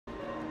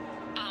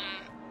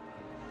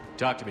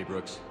Talk to me,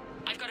 Brooks.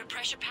 I've got a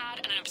pressure pad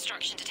and an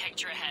obstruction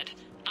detector ahead.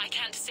 I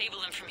can't disable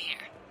them from here.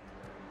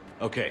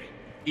 Okay.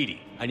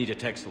 Edie, I need a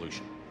tech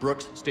solution.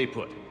 Brooks, stay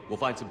put. We'll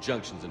find some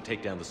junctions and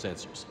take down the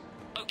sensors.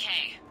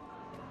 Okay.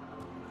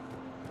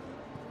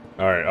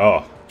 Alright,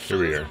 oh, here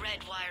we Follow are. the red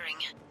wiring.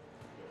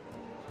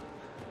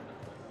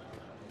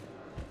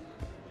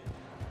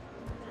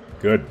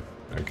 Good.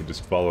 I can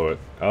just follow it.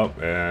 Oh,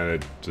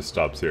 and it just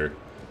stops here.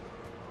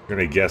 I'm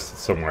gonna guess it's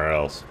somewhere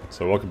else.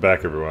 So welcome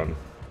back, everyone.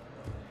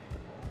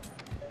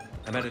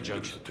 I'm at a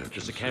junction.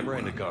 There's a camera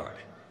and a guard.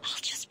 I'll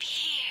just be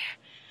here.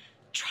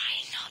 Try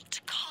not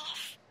to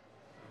cough.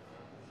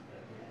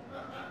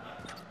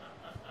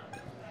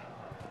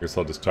 Guess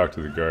I'll just talk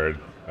to the guard.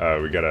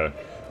 We gotta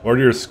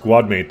order your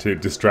squad mate to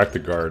distract the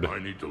guard. I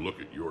need to look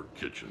at your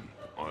kitchen.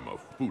 I'm a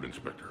food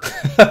inspector.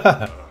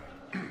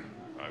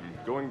 I'm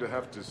going to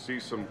have to see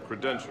some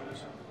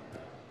credentials.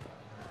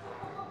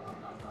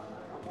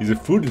 He's a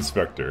food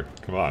inspector.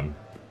 Come on.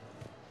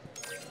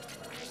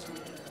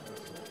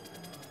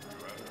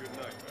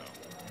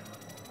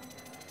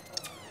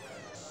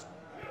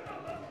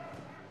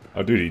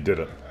 Oh, dude, he did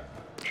it.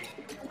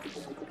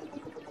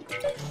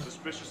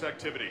 Suspicious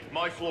activity.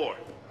 My floor.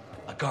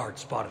 A guard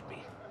spotted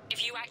me.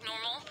 If you act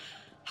normal,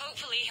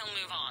 hopefully he'll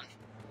move on.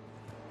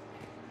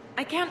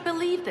 I can't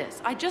believe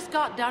this. I just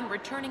got done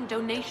returning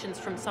donations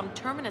from some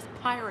terminus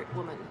pirate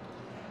woman.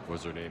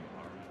 What's her name?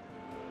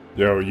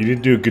 Yo, you need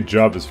to do a good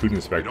job as food I don't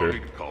inspector.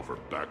 need to call for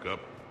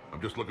backup.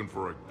 I'm just looking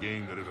for a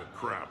gang that isn't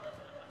crap.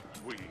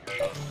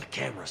 The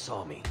camera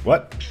saw me.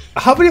 What?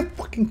 How many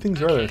fucking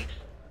things are there?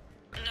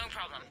 No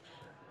problem.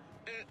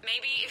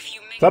 Maybe if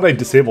you make... Thought I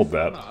disabled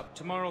that.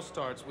 Tomorrow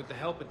starts with the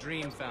Help a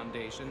Dream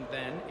Foundation,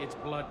 then it's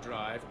blood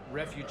drive,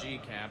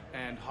 refugee camp,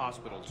 and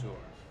hospital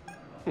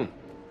tour.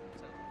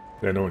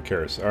 Yeah, no one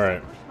cares.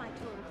 Alright.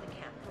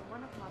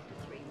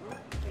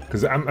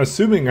 Because I'm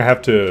assuming I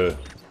have to...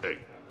 Hey,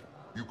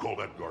 you call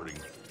that guarding?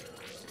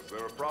 Is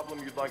there a problem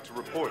you'd like to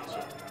report,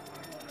 sir?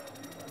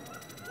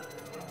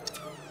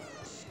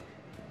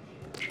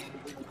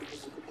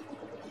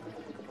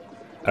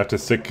 I have to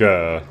stick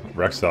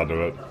Wrex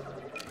onto it.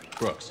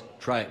 Brooks,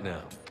 try it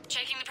now.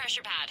 Checking the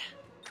pressure pad.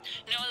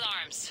 No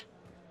alarms.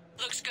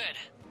 Looks good.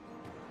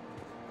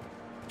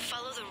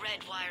 Follow the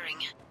red wiring.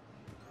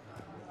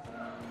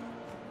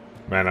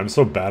 Man, I'm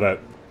so bad at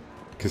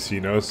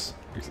casinos.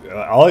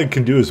 All I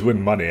can do is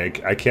win money.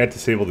 I can't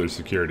disable their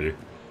security.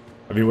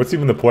 I mean, what's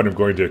even the point of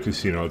going to a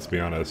casino, let's be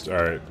honest.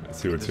 Alright, let's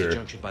see what's There's a here.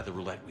 junction by the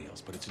roulette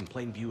wheels, but it's in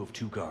plain view of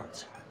two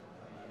guards.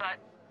 But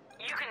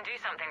you can do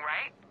something,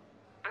 right?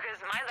 Because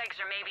my legs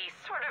are maybe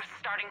sort of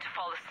starting to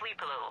fall asleep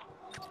a little.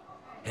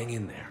 Hang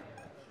in there.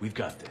 We've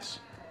got this.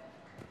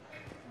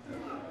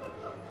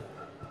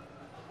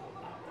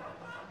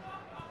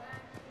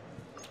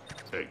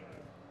 Hey,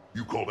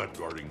 you call that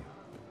guarding?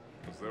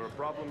 Is there a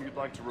problem you'd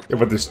like to report? Yeah,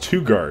 but there's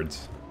two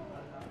guards.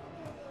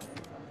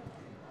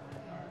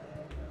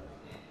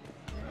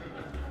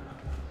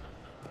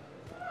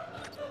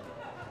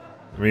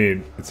 I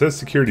mean, it says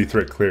security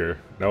threat clear.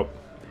 Nope.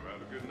 You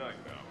have a good night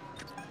now.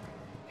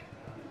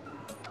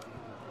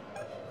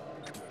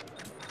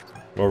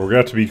 Well, we're gonna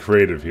have to be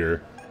creative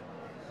here.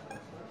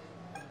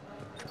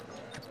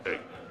 Hey,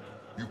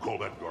 you call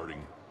that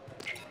guarding?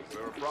 Is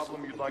there a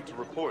problem you'd like to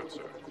report,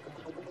 sir?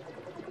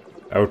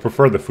 I would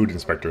prefer the food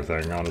inspector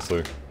thing,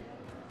 honestly.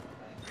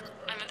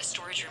 I'm at the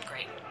storage room,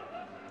 great.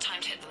 Time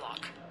to hit the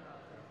lock.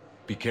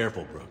 Be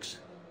careful, Brooks.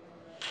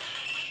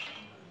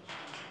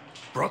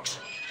 Brooks?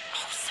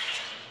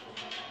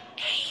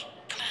 Hey,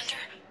 Commander.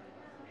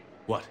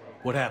 What?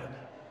 What happened?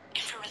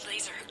 Infrared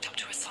laser hooked up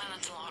to a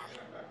silent alarm.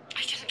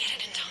 I didn't get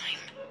it in time.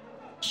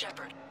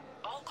 Shepard,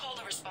 I'll call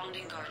the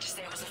responding guard to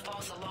say it was a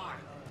false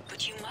alarm.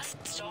 But you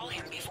must stall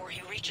him before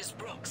he reaches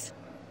Brooks.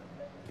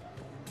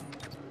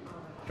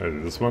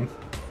 This one?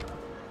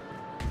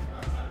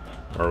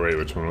 Or wait,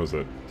 which one was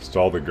it?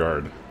 Stall the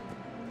guard.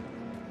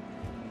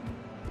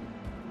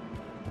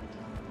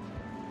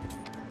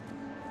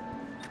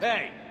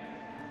 Hey!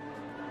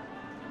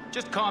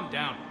 Just calm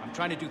down. I'm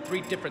trying to do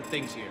 3 different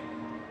things here.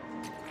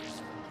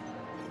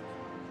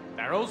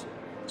 Barrows?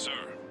 Sir,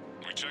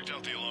 we checked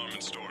out the alarm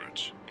in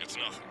storage. It's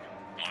nothing.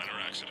 Minor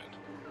accident.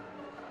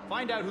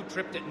 Find out who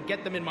tripped it and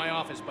get them in my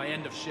office by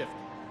end of shift.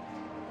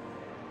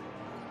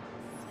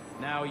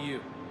 Now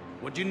you.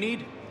 What'd you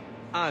need?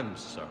 I'm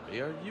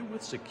sorry, are you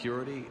with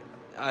security?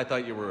 I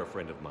thought you were a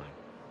friend of mine.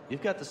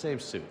 You've got the same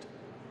suit.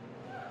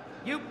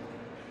 You.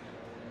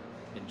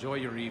 Enjoy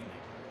your evening.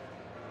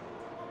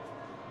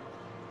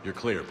 You're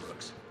clear,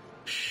 Brooks.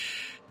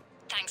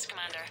 Thanks,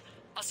 Commander.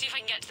 I'll see if I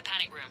can get to the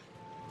panic room.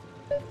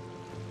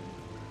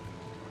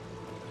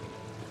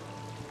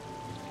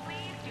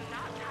 Please do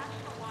not touch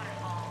the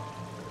waterfall.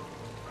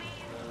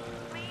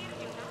 Please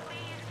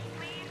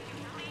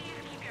do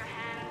keep your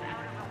hands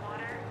out of the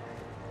water.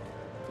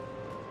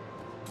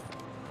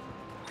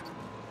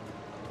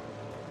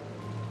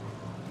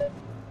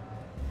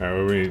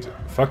 Alright, we need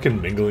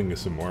fucking mingling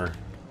some more.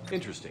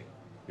 Interesting.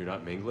 You're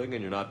not mingling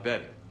and you're not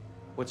betting.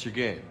 What's your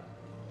game?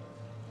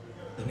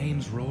 The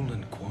name's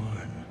Roland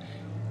Kwan.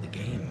 The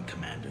game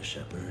Commander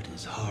Shepard,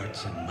 is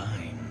hearts and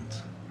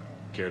minds.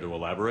 Care to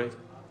elaborate?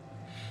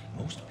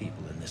 Most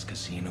people in this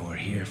casino are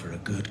here for a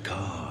good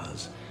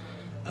cause.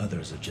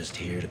 Others are just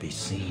here to be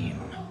seen.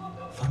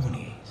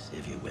 Phonies,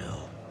 if you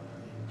will.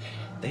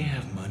 They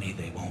have money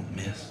they won't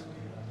miss.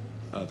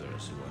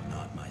 Others, who are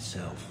not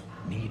myself,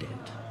 need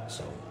it.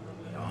 So,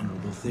 the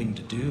honorable thing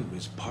to do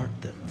is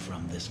part them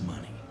from this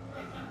money.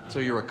 So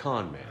you're a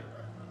con man?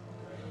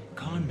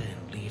 Con men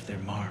leave their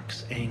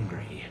marks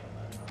angry.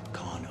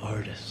 Con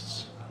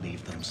artists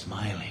leave them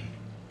smiling.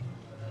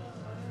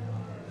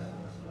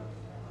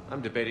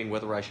 I'm debating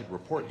whether I should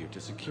report you to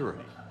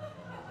security.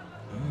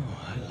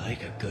 Oh, I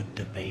like a good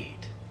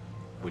debate.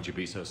 Would you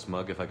be so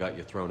smug if I got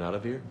you thrown out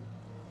of here?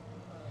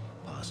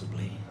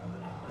 Possibly.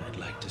 I'd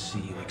like to see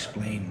you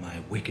explain my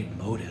wicked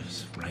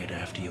motives right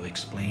after you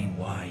explain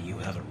why you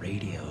have a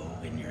radio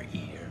in your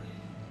ear.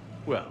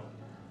 Well,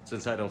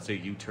 since I don't see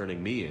you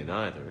turning me in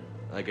either,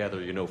 I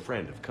gather you're no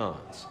friend of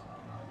Khan's.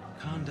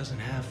 Khan doesn't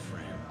have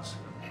friends.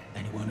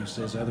 Anyone who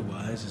says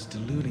otherwise is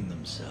deluding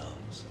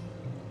themselves.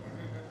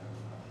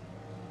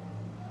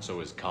 So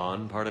is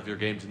Khan part of your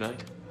game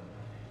tonight?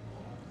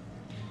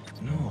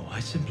 No, I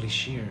simply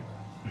shear...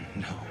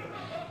 No.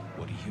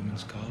 What do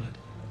humans call it?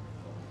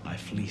 I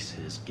fleece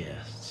his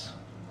guests.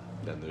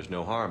 Then there's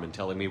no harm in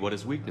telling me what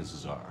his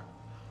weaknesses are.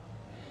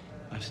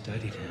 I've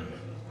studied him.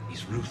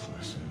 He's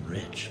ruthless and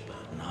rich,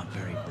 but not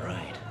very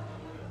bright.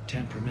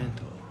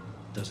 Temperamental.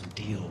 Doesn't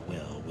deal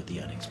well with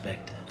the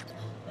unexpected.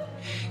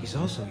 He's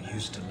also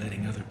used to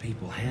letting other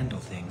people handle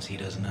things he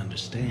doesn't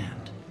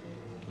understand.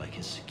 Like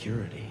his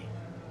security.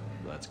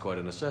 That's quite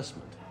an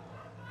assessment.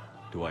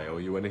 Do I owe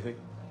you anything?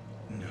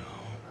 No.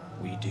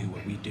 We do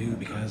what we do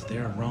because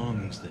there are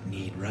wrongs that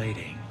need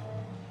righting.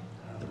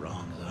 The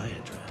wrongs I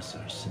address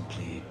are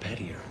simply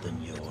pettier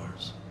than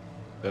yours.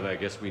 Then I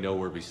guess we know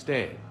where we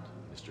stand,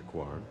 Mr.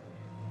 Quarn.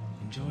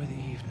 Enjoy the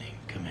evening,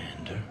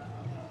 Commander.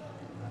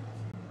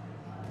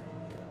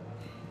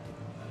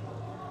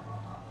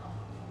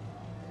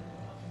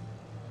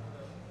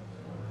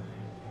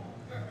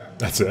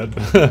 That's it.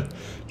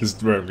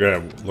 Just looking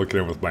at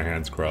it with my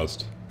hands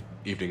crossed.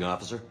 Evening,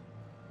 officer.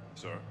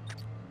 Sir.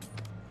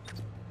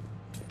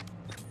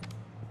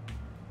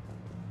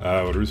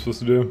 What are we supposed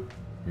to do?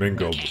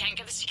 Mingle. Okay, can't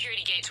get the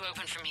security gate to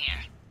open from here.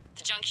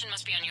 The junction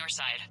must be on your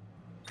side.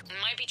 It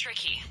might be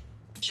tricky,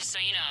 just so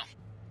you know.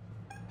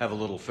 Have a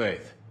little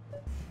faith.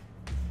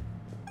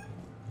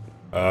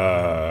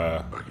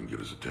 I can get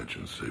his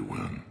attention, say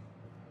when.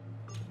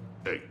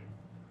 Hey,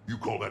 you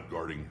call that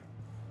guarding?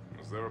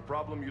 Is there a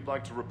problem you'd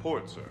like to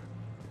report, sir?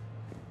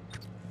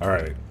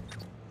 Alright.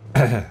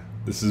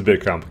 This is a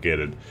bit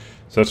complicated.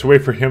 So let's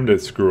wait for him to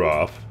screw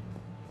off.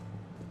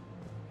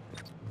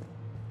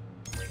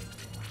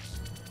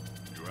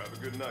 You have a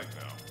good night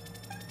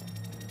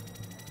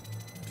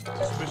now.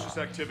 Suspicious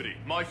activity.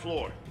 My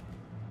floor.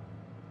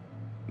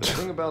 The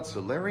thing about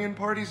Solarian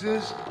parties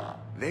is,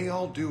 they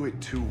all do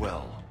it too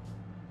well.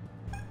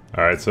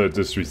 Alright, so it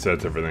just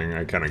resets everything.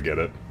 I kind of get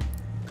it.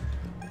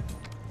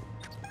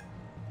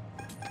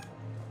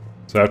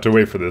 So I have to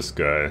wait for this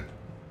guy.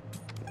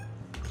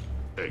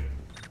 Hey,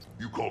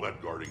 you call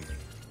that guarding?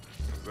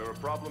 Is there a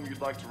problem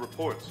you'd like to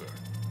report, sir?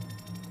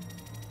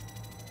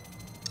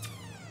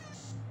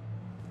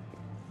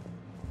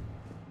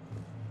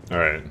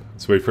 Alright,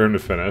 let's wait for him to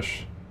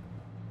finish.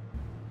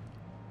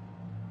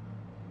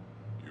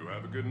 You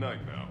have a good night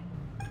now.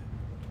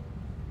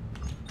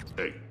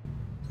 Hey,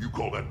 you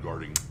call that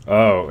guarding?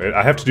 Oh,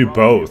 I have to do Is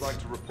there a problem both. you'd like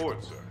to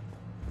report, sir?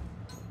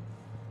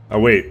 Oh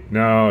wait,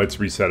 no, it's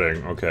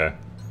resetting. Okay.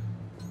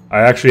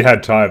 I actually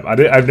had time.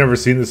 I've never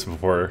seen this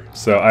before,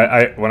 so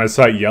when I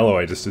saw it yellow,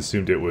 I just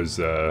assumed it was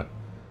You have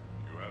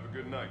a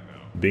good night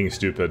now. being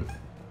stupid.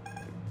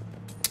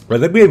 But I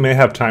think we may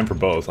have time for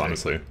both,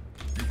 honestly.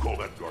 You call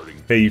that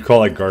guarding? Hey, you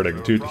call it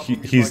guarding, dude.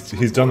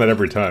 He's done that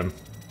every time.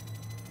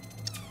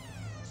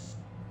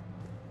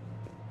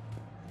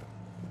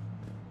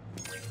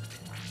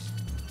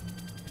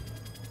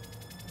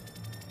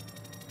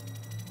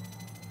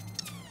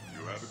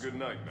 You have a good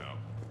night now.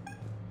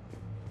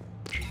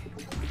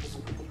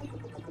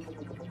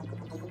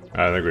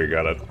 I think we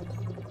got it.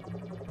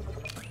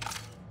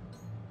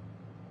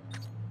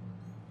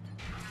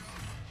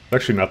 It's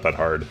actually not that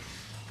hard.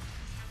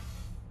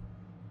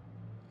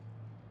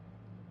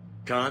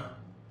 Khan,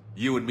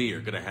 you and me are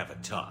gonna have a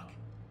talk.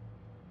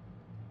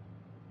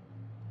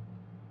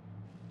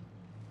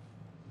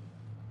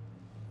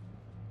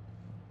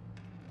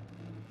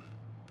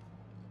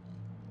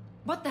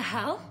 What the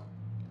hell?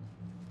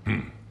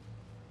 You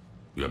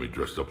got me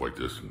dressed up like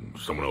this, and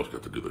someone else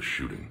got to do the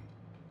shooting.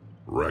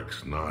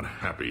 Wrex not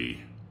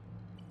happy.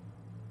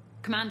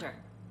 Commander,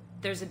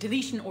 there's a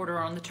deletion order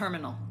on the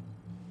terminal.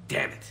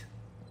 Damn it.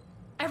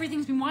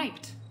 Everything's been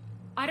wiped.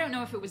 I don't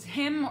know if it was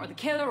him or the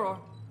killer or...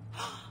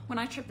 When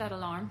I tripped that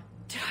alarm,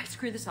 did I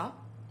screw this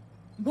up?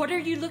 What are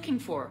you looking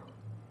for?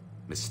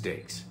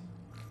 Mistakes.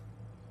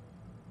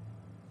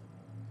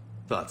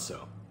 Thought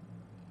so.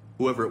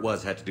 Whoever it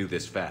was had to do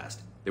this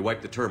fast. They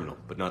wiped the terminal,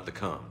 but not the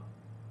comm.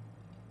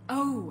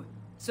 Oh,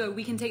 So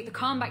we can take the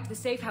comm back to the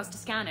safe house to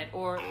scan it,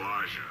 or...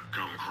 Elijah,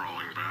 come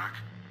crawling back.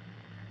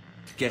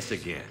 Guess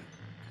again.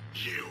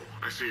 You.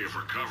 I see you've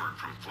recovered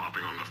from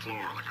flopping on the floor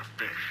like a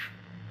fish.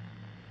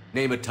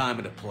 Name a time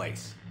and a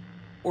place.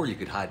 Or you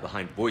could hide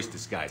behind voice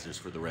disguisers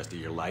for the rest of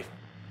your life.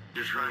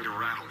 You're trying to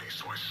rattle me,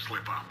 so I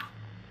slip up.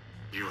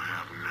 You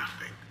have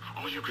nothing.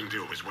 All you can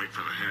do is wait for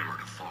the hammer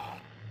to fall.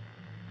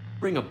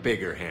 Bring a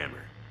bigger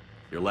hammer.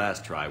 Your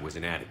last try was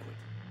inadequate.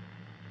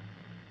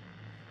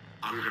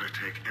 I'm gonna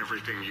take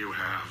everything you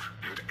have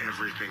and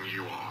everything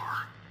you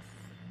are.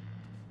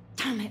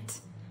 Damn it.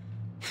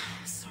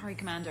 Sorry,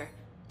 Commander.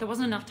 There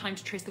wasn't enough time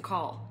to trace the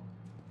call.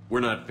 We're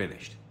not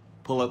finished.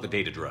 Pull out the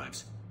data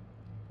drives.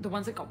 The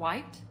ones that got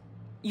wiped?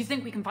 You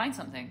think we can find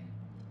something?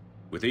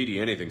 With Edie,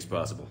 anything's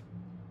possible.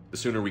 The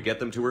sooner we get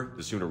them to her,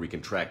 the sooner we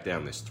can track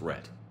down this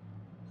threat.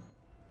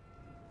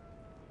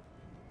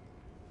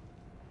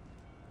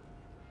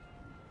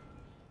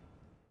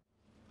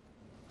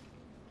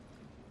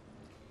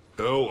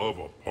 Hell of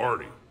a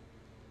party.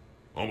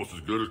 Almost as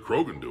good as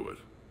Krogan do it.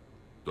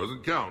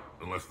 Doesn't count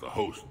unless the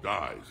host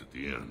dies at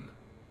the end.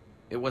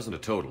 It wasn't a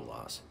total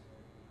loss.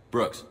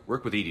 Brooks,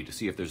 work with Edie to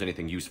see if there's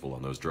anything useful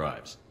on those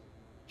drives.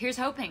 Here's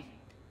hoping.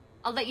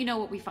 I'll let you know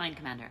what we find,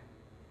 Commander.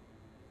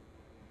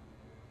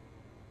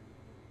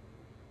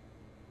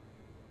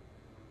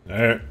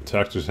 Alright,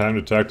 time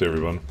to talk to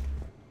everyone.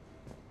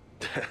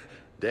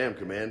 Damn,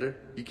 Commander.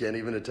 You can't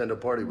even attend a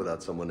party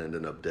without someone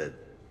ending up dead.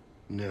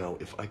 Now,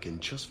 if I can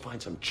just find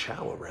some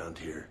chow around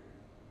here,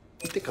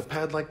 you think a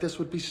pad like this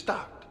would be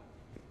stocked?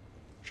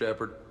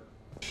 Shepard.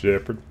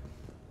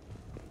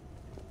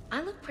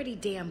 I look pretty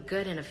damn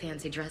good in a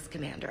fancy dress,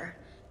 Commander.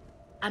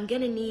 I'm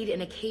gonna need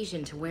an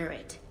occasion to wear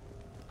it.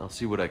 I'll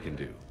see what I can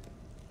do.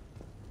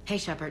 Hey,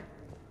 Shepard.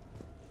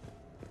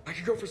 I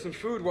could go for some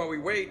food while we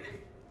wait.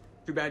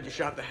 Too bad you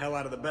shot the hell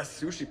out of the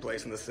best sushi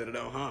place in the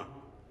Citadel, huh?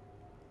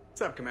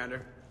 What's up,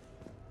 Commander?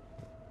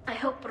 I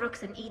hope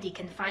Brooks and Edie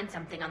can find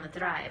something on the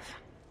drive.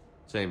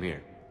 Same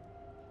here.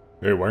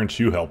 Hey, why aren't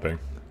you helping?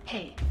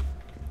 Hey.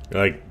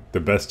 You're like the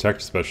best tech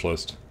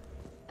specialist.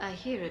 I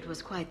hear it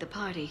was quite the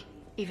party,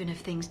 even if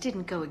things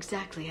didn't go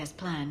exactly as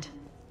planned.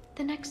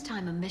 The next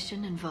time a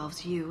mission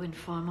involves you in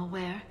formal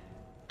wear,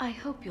 I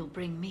hope you'll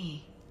bring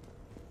me.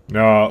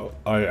 No,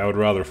 I would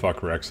rather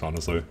fuck Wrex,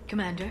 honestly.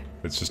 Commander?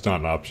 It's just not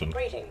an option.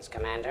 Greetings,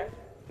 Commander.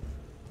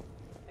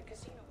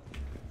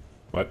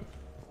 What?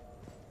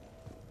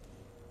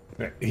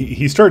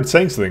 He started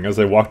saying something as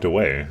I walked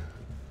away.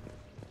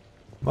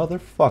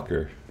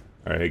 Motherfucker.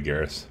 Alright, hey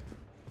Garrus.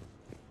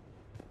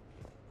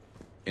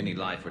 Any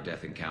life or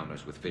death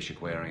encounters with fish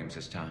aquariums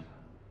this time?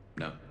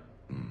 No?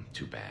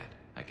 Too bad.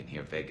 I can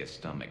hear Vega's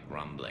stomach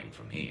rumbling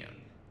from here.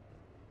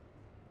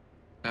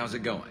 How's it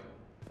going?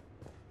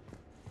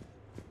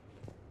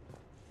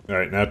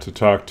 Alright, now to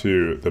talk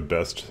to the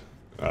best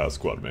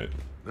squad mate.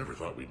 Never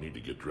thought we'd need to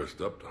get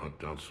dressed up to hunt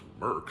down some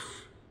mercs.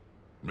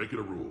 Make it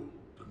a rule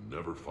to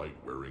never fight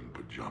wearing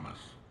pajamas.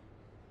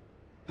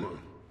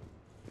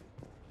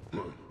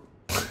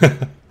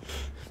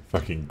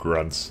 Fucking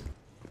grunts.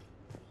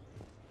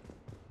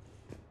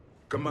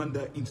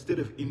 Commander, instead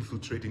of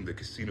infiltrating the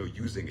casino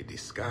using a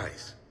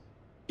disguise,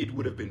 it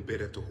would have been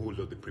better to hold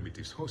all the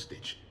primitives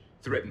hostage,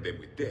 threaten them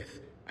with death,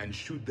 and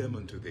shoot them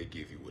until they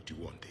gave you what you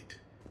wanted.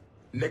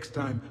 Next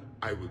time,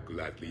 I will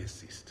gladly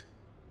assist.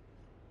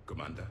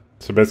 Commander?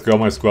 So basically all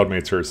my squad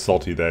mates are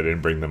salty that I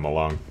didn't bring them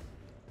along.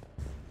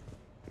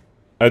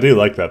 I do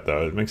like that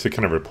though, it makes it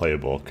kind of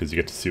replayable, because you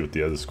get to see what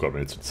the other squad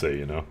mates would say,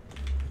 you know?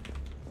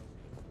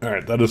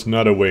 Alright, that is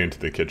not a way into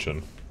the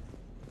kitchen.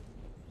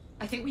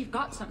 I think we've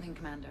got something,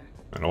 Commander.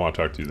 I don't want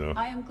to talk to you though.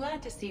 I am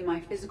glad to see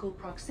my physical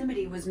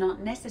proximity was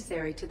not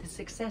necessary to the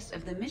success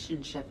of the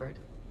mission, Shepard.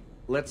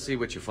 Let's see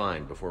what you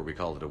find before we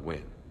call it a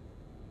win.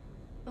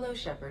 Hello,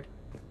 Shepard.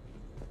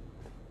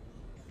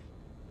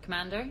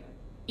 Commander,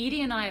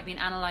 Edie and I have been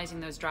analyzing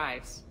those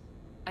drives.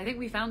 I think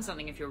we found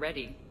something if you're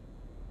ready.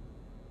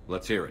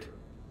 Let's hear it.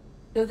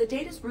 Though the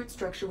data's root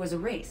structure was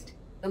erased,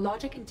 the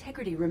logic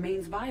integrity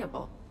remains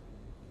viable.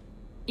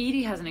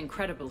 Edie has an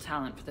incredible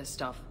talent for this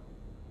stuff.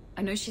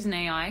 I know she's an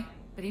AI,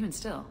 but even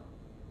still.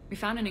 We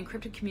found an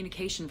encrypted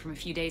communication from a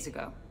few days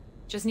ago.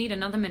 Just need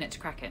another minute to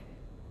crack it.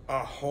 A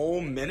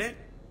whole minute?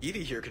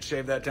 Edie here could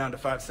shave that down to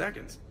 5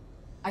 seconds.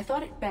 I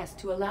thought it best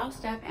to allow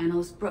Staff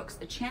Analyst Brooks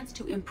a chance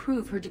to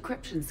improve her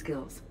decryption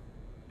skills.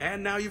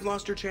 And now you've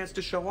lost your chance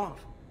to show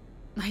off.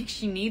 Like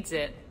she needs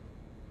it.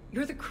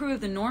 You're the crew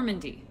of the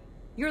Normandy.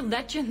 You're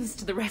legends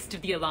to the rest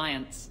of the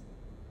Alliance.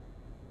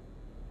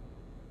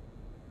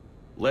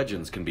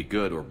 Legends can be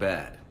good or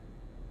bad.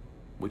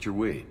 Which are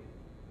we?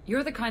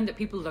 You're the kind that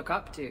people look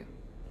up to.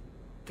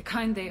 The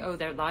kind they owe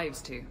their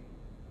lives to.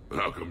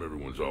 How come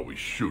everyone's always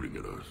shooting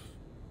at us?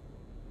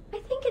 I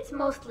think it's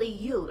mostly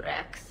you,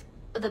 Wrex.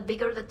 The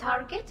bigger the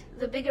target,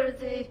 the bigger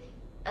the,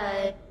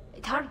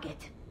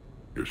 target.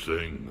 You're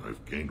saying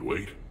I've gained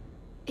weight?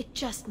 It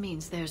just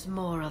means there's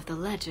more of the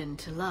legend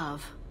to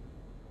love.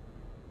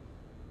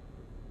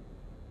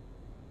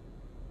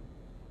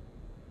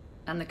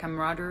 And the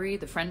camaraderie,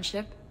 the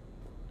friendship.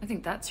 I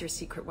think that's your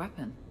secret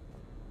weapon.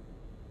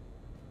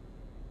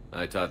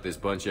 I taught this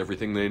bunch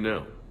everything they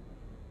know.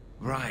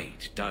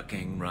 Right,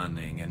 ducking,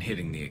 running, and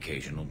hitting the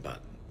occasional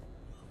button.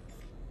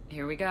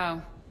 Here we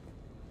go.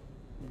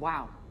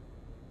 Wow.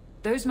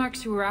 Those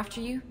mercs who were after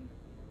you,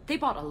 they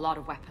bought a lot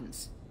of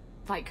weapons.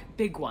 Like,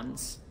 big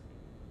ones.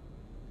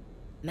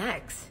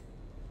 Max,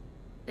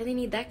 what do they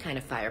need that kind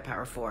of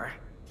firepower for?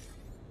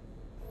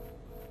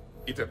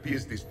 It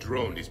appears this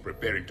drone is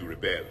preparing to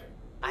rebel.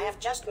 I have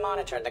just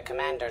monitored the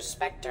Commander's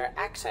Spectre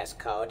access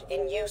code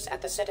in use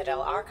at the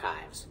Citadel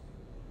archives.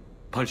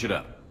 Punch it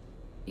up.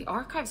 The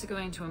archives are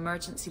going into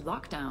emergency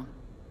lockdown.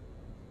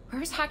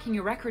 Whoever's hacking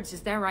your records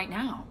is there right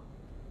now.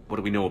 What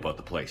do we know about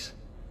the place?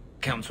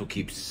 Council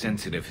keeps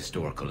sensitive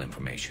historical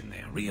information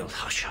there. Real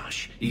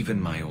hush-hush.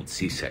 Even my old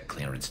CSEC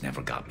clearance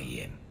never got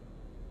me in.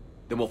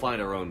 Then we'll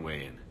find our own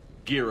way in.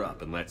 Gear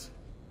up and let's...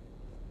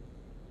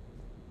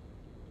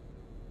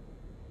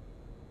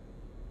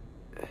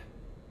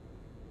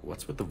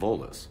 What's with the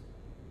Volas?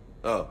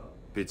 Oh,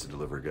 pizza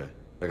delivery guy.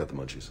 I got the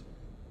munchies.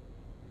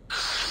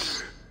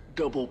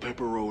 Double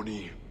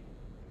pepperoni.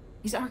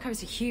 These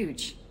archives are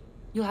huge.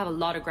 You'll have a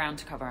lot of ground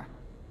to cover.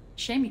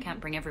 Shame you can't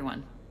bring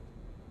everyone.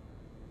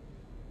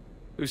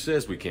 Who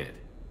says we can't?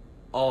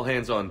 All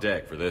hands on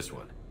deck for this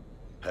one.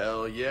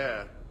 Hell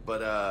yeah.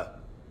 But,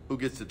 who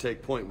gets to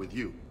take point with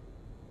you?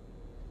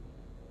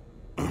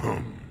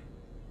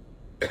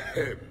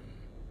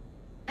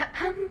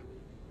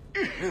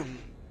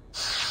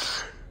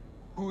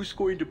 Who's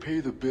going to pay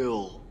the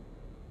bill?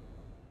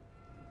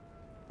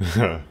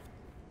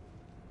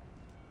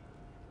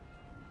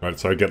 Alright,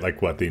 so I get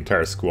like what, the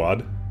entire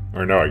squad?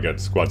 Or no, I get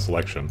squad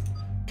selection.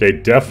 Okay,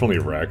 definitely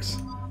Wrex.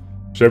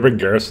 Should I bring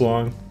Garrus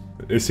along?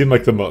 It seemed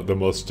like the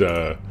most,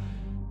 I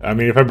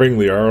mean, if I bring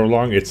Liara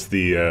along, it's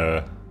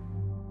the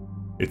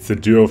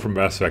duo from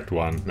Mass Effect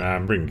 1. Nah,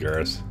 I'm bringing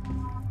Garrus.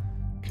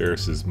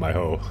 Garrus is my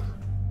hoe.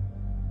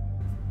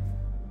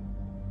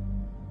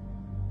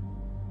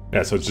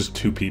 Yeah, so it's just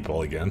 2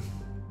 people again.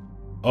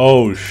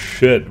 Oh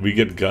shit, we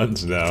get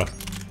guns now.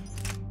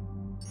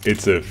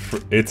 It's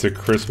a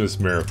Christmas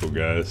miracle,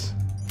 guys.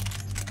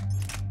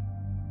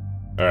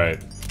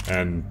 Alright,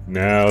 and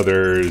now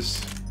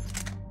there's...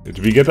 Did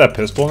we get that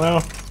pistol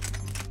now?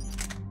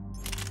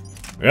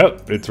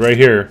 Yep, it's right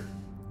here.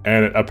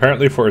 And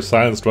apparently for a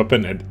silenced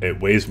weapon, it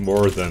weighs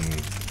more than...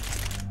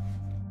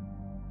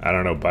 I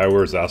don't know,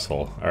 Bioware's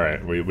asshole.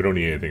 Alright, we don't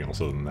need anything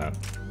else other than that.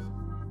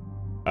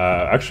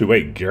 Actually,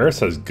 wait, Garrus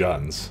has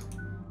guns.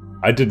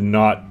 I did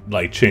not,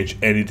 like, change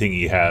anything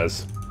he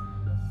has.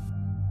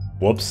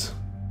 Whoops.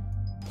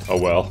 Oh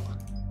well.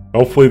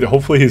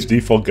 Hopefully his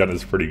default gun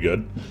is pretty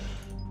good.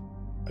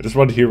 I just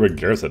wanted to hear what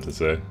Garrus had to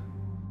say.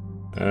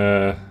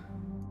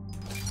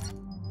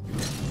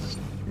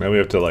 Now we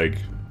have to, like,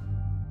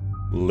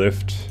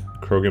 lift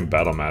Krogan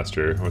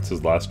Battlemaster. What's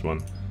his last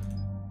one?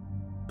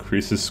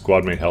 Increases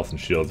squad mate health and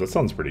shields. That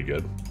sounds pretty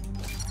good.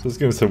 So let's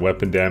give him some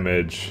weapon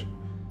damage.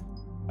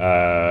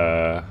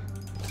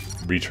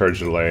 Recharge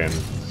delay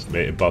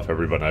and buff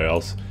everybody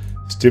else.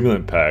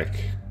 Stimulant pack.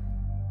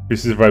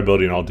 Increases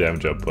survivability and all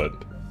damage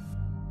output.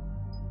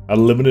 A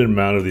limited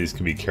amount of these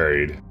can be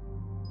carried.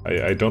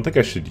 I don't think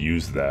I should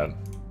use that.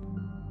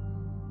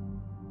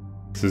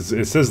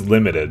 It says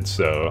limited,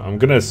 so I'm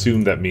gonna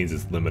assume that means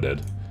it's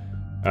limited.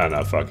 Ah,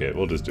 no, fuck it.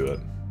 We'll just do it.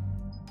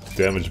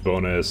 Damage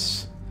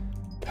bonus.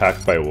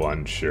 Pack by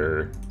 1,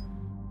 sure.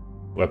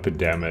 Weapon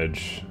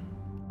damage.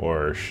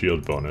 Or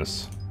shield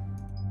bonus.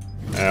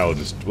 We'll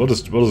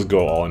just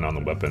go all in on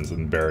the weapons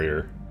and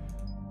barrier.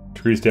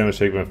 Decrease damage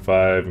taken by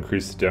 5,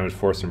 increase the damage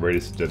force and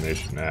radius of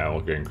detonation.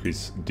 Okay,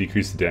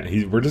 decrease the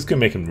damage. We're just gonna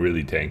make him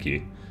really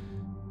tanky.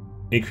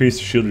 Increase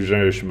shield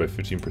regeneration by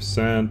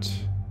 15%.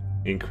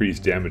 Increase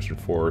damage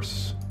and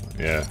force.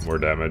 Yeah, more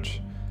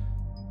damage.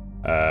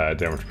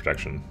 Damage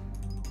protection.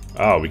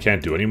 Oh, we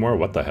can't do any more?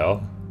 What the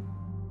hell?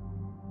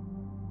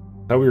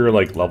 I thought we were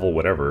like level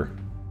whatever.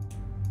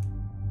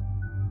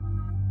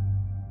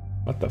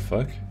 What the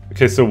fuck?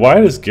 Okay, so why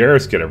does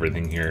Garrus get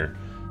everything here,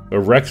 but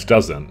Wrex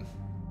doesn't?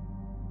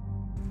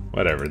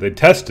 Whatever, they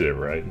tested it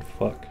right.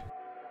 Fuck.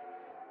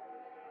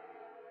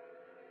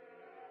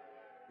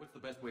 What's the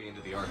best way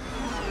into the archive?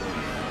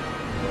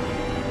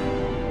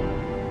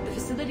 The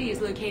facility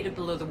is located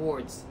below the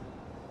wards.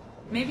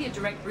 Maybe a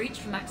direct breach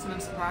for maximum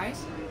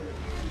surprise?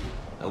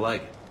 I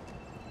like it.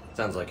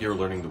 Sounds like you're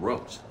learning the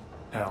ropes.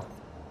 Hell,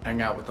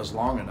 hang out with us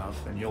long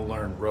enough and you'll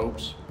learn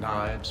ropes,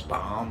 knives,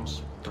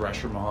 bombs,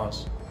 thresher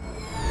maws.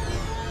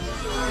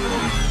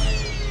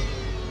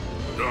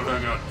 Don't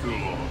hang out too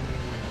long.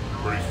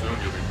 Pretty soon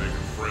you'll be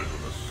making friends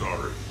with us,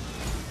 sorry.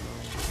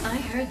 I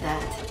heard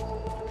that.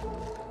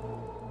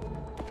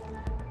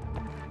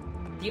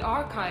 The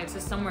archives are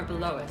somewhere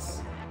below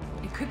us.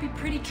 It could be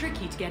pretty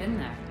tricky to get in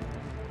there.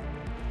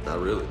 Not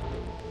really.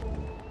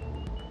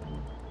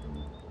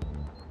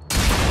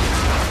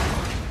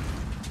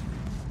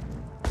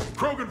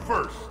 Krogan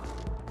first.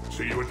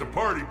 See you at the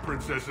party,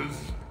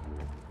 princesses.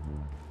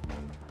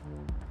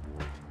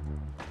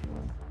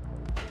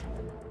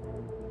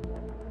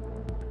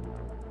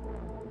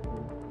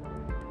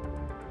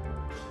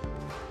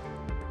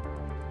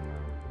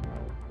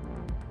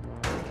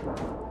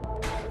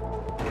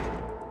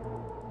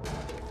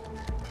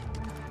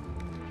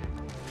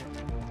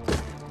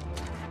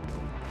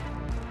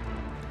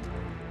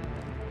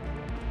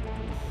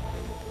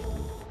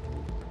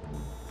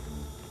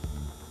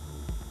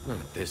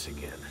 this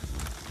again.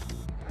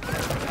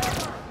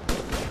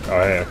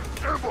 Oh, yeah.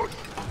 Ambush!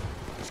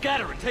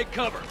 Scatter and take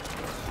cover!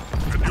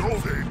 In the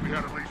old days, we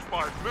had at least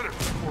 5 minutes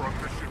before a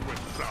mission went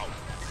south.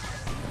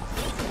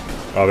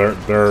 Oh,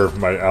 they're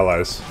my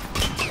allies.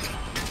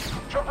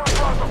 Chopper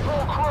brought the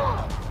full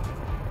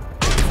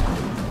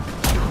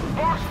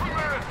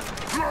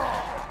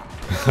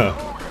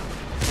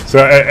crew!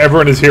 So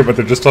everyone is here, but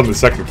they're just on the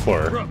second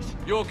floor. Brooks,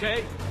 you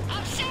okay?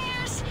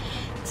 Upstairs!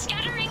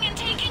 Scattering and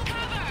taking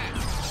cover!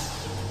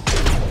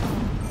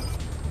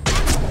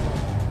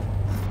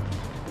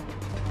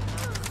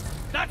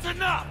 That's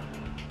enough!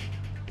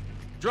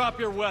 Drop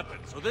your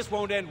weapons, or this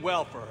won't end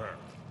well for her.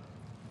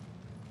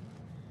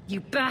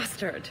 You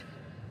bastard!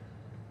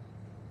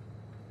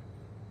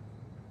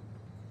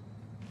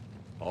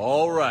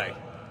 All right.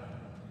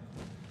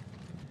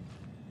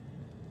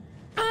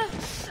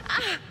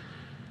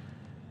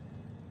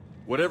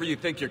 Whatever you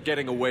think you're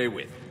getting away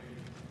with,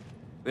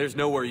 there's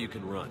nowhere you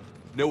can run,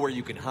 nowhere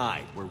you can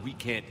hide where we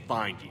can't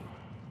find you.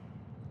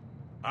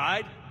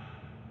 Hide?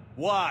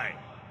 Why?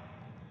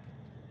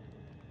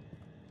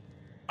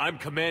 I'm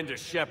Commander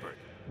Shepard.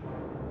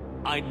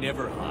 I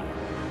never hide.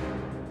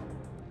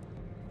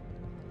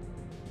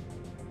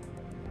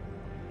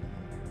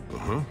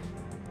 Uh-huh.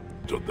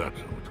 So that's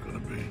how it's gonna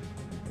be.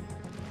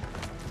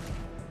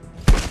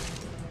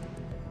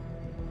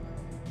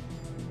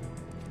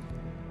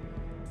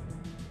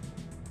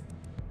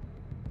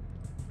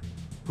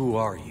 Who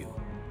are you?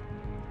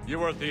 You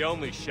weren't the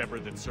only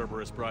Shepard that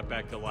Cerberus brought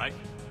back to life.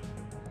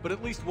 But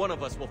at least one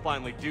of us will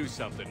finally do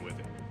something with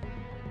it.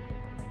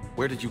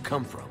 Where did you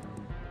come from?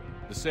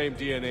 The same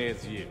DNA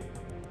as you.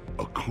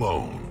 A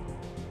clone.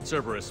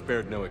 Cerberus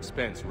spared no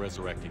expense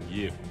resurrecting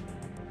you.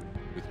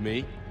 With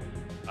me,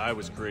 I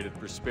was created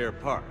for spare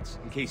parts,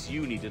 in case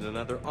you needed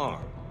another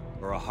arm,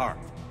 or a heart,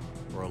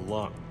 or a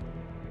lung.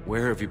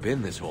 Where have you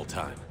been this whole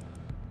time?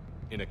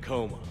 In a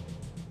coma,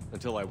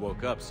 until I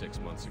woke up 6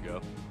 months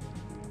ago.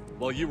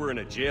 While you were in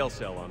a jail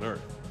cell on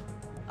Earth,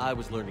 I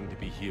was learning to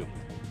be human.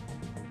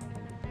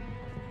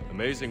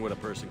 Amazing what a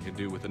person can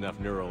do with enough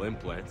neural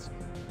implants.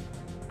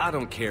 I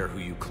don't care who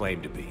you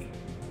claim to be.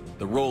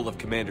 The role of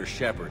Commander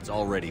Shepard's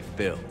already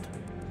filled.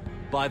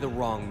 By the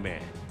wrong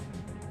man.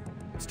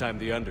 It's time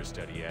the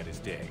understudy had his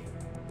day.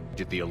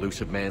 Did the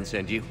elusive man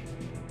send you?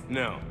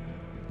 No.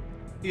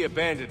 He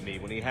abandoned me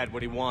when he had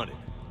what he wanted.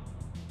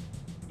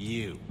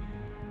 You.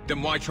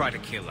 Then why try to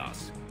kill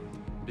us?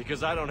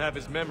 Because I don't have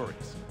his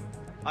memories.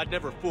 I'd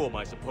never fool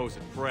my supposed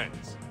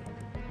friends.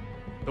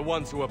 The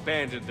ones who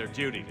abandoned their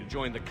duty to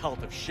join the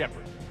cult of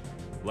Shepard.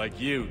 Like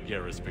you,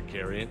 Garrus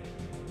Vicarian.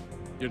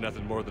 You're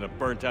nothing more than a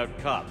burnt-out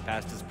cop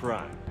past his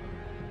prime.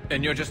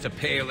 And you're just a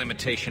pale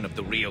imitation of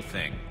the real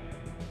thing.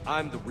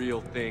 I'm the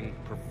real thing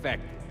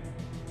perfected.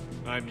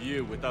 I'm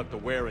you without the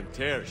wear and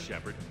tear,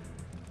 Shepard.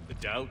 The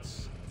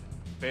doubts,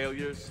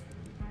 failures.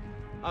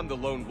 I'm the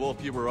lone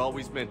wolf you were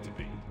always meant to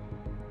be.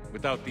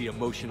 Without the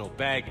emotional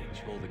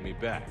baggage holding me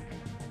back.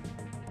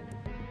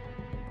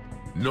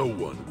 No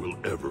one will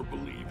ever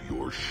believe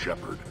you're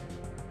Shepard.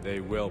 They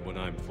will when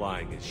I'm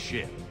flying his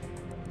ship.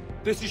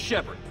 This is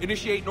Shepard.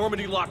 Initiate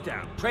Normandy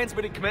lockdown.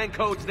 Transmitting command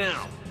codes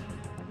now.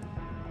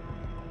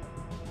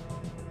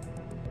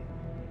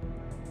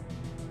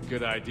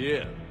 Good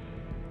idea.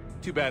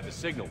 Too bad the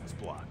signal was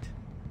blocked.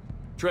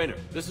 Trainer,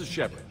 this is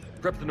Shepard.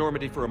 Prep the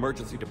Normandy for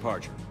emergency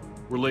departure.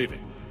 We're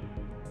leaving.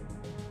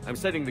 I'm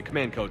setting the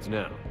command codes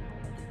now.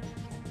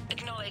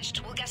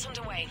 Acknowledged. We'll get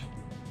underway.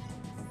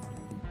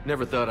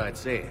 Never thought I'd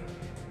say it,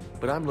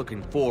 but I'm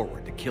looking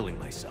forward to killing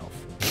myself.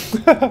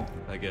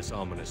 I guess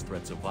ominous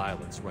threats of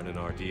violence run in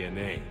our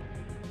DNA.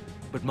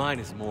 But mine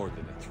is more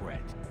than a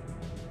threat.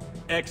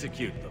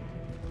 Execute them.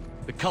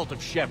 The cult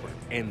of Shepard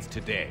ends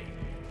today.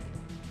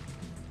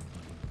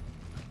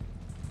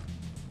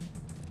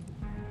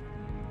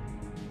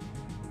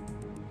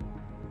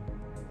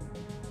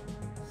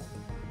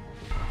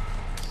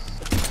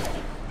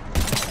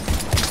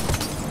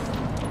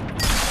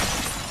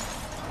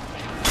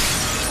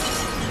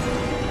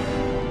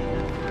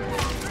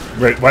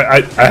 Wait, I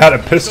had a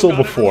pistol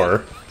before.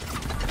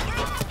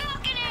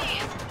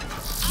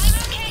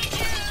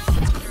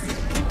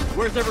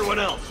 Where's everyone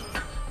else?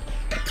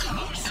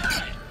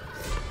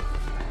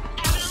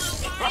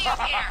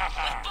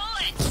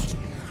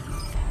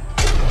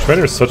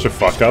 Trainer's such a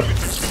fuck up.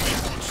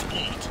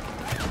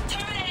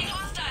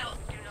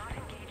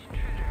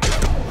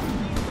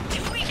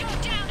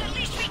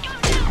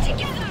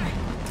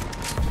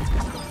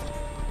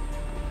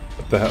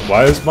 What the hell?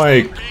 Why is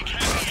my...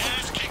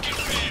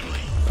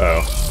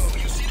 Oh.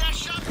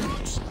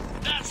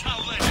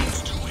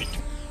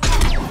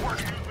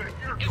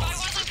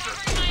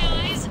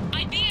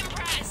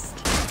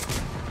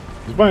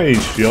 Is my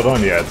shield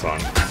on? Yeah, it's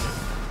on.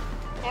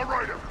 All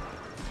right,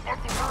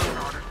 Uncle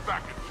Bernard is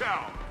back in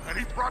town, and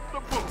he brought the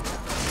boot.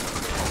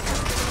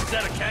 Is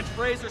that a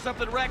catchphrase or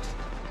something, Wrex?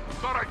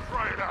 Thought I'd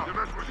try it out. You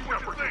mess with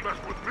Shepard, you mess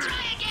with me.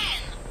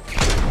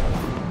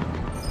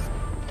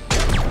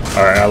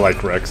 Alright, I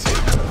like Wrex. Bring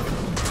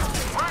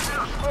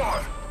your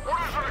squad.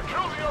 Orders are to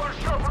kill the other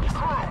Shepard's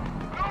crew.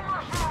 No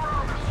messing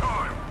around this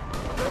time.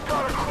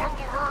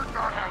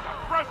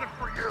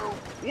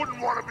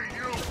 Wouldn't want to be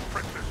you,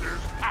 princesses.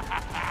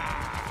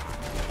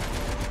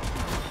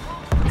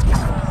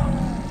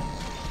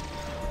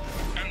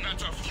 And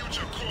that's a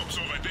future corpse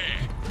over there.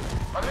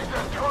 I think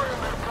that Turian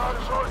they've got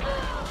is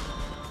organic.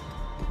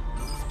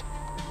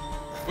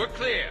 We're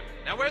clear.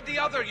 Now where'd the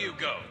other you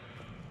go?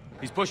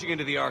 He's pushing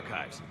into the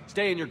archives.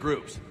 Stay in your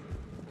groups.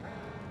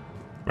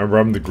 Remember,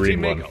 I'm the green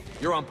Team one. Mako,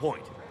 you're on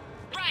point.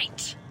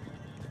 Right.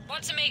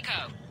 What's a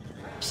Mako?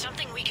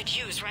 Something we could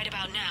use right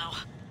about now.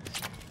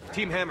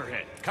 Team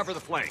Hammerhead, cover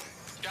the flank.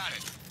 Got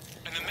it.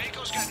 And the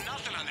Mako's got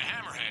nothing on the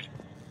Hammerhead.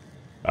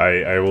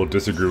 I will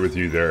disagree with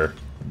you there.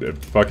 The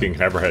fucking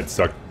Hammerhead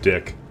sucked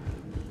dick.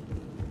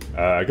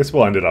 I guess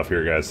we'll end it off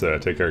here, guys.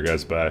 Take care,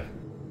 guys. Bye.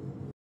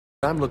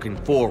 I'm looking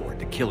forward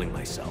to killing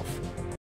myself.